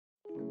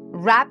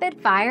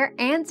Rapid fire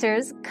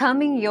answers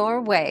coming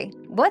your way.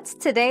 What's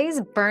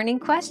today's burning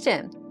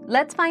question?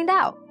 Let's find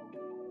out.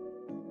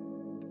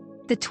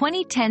 The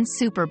 2010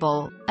 Super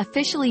Bowl,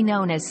 officially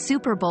known as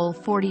Super Bowl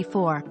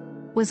 44,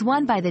 was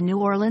won by the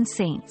New Orleans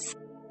Saints.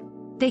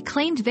 They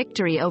claimed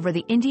victory over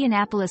the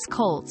Indianapolis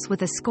Colts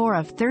with a score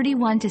of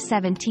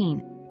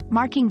 31-17,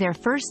 marking their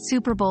first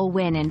Super Bowl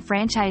win in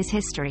franchise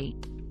history.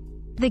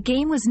 The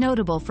game was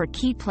notable for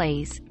key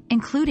plays,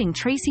 including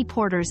Tracy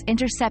Porter's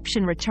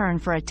interception return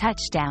for a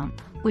touchdown,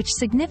 which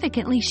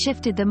significantly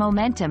shifted the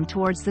momentum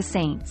towards the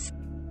Saints.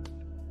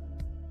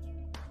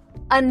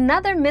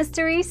 Another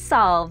mystery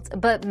solved,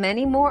 but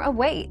many more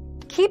await.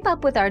 Keep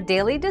up with our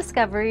daily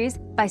discoveries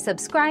by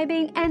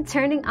subscribing and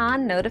turning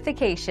on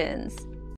notifications.